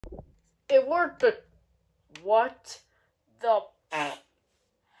It worked, but what the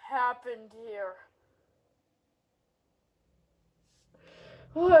happened here?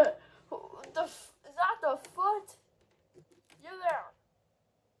 What? Is that the foot? You there?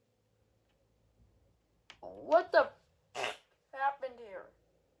 What the happened here?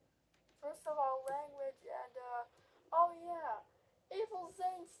 First of all, language and, oh yeah, Evil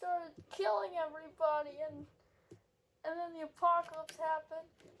Zane started killing everybody and then the apocalypse happened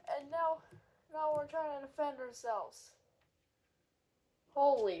and now we're trying to defend ourselves.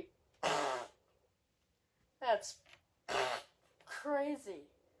 Holy, that's crazy.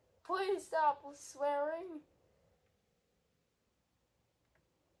 Please stop swearing.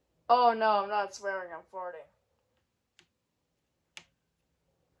 Oh no, I'm not swearing, I'm farting.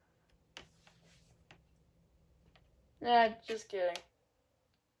 Nah, just kidding.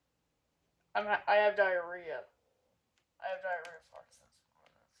 I have diarrhea. I have diarrhea farts.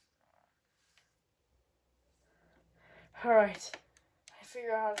 Alright. I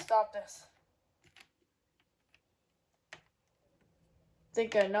figure out how to stop this.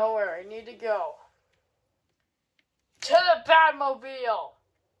 Think I know where I need to go. To the Batmobile!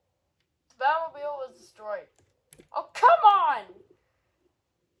 The Batmobile was destroyed. Oh, come on!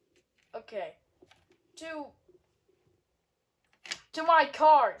 Okay. To my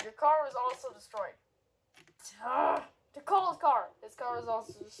car. Your car was also destroyed. To Cole's car. His car was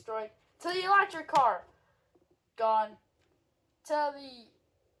also destroyed. To the electric car. Gone. To the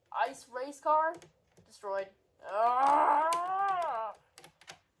ice race car. Destroyed. I'm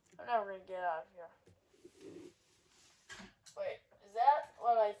never gonna get out of here. Wait, is that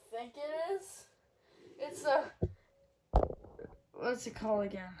what I think it is? It's what's it called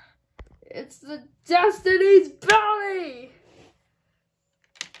again? It's the Destiny's Bounty!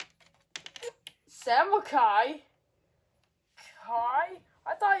 Samukai? Kai?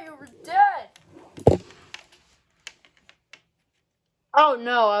 I thought you were dead. Oh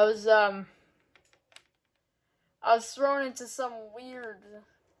no, I was thrown into some weird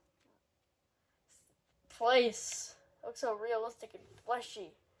place. It looks so realistic and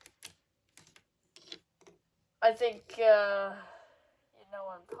fleshy. I think, you know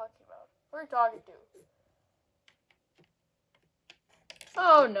what I'm talking about. Who are you talking to?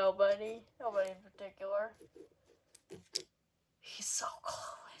 Oh, nobody. Nobody in particular. He's so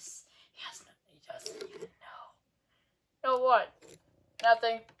clueless. He doesn't even know. Know what?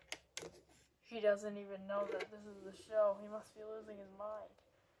 Nothing. He doesn't even know that this is the show. He must be losing his mind.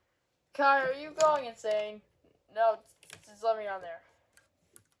 Kai, are you going insane? No, just let me on there.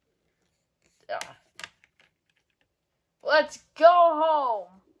 Yeah. Let's go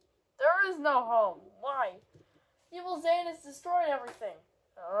home. There is no home. Why? Evil Zane has destroyed everything.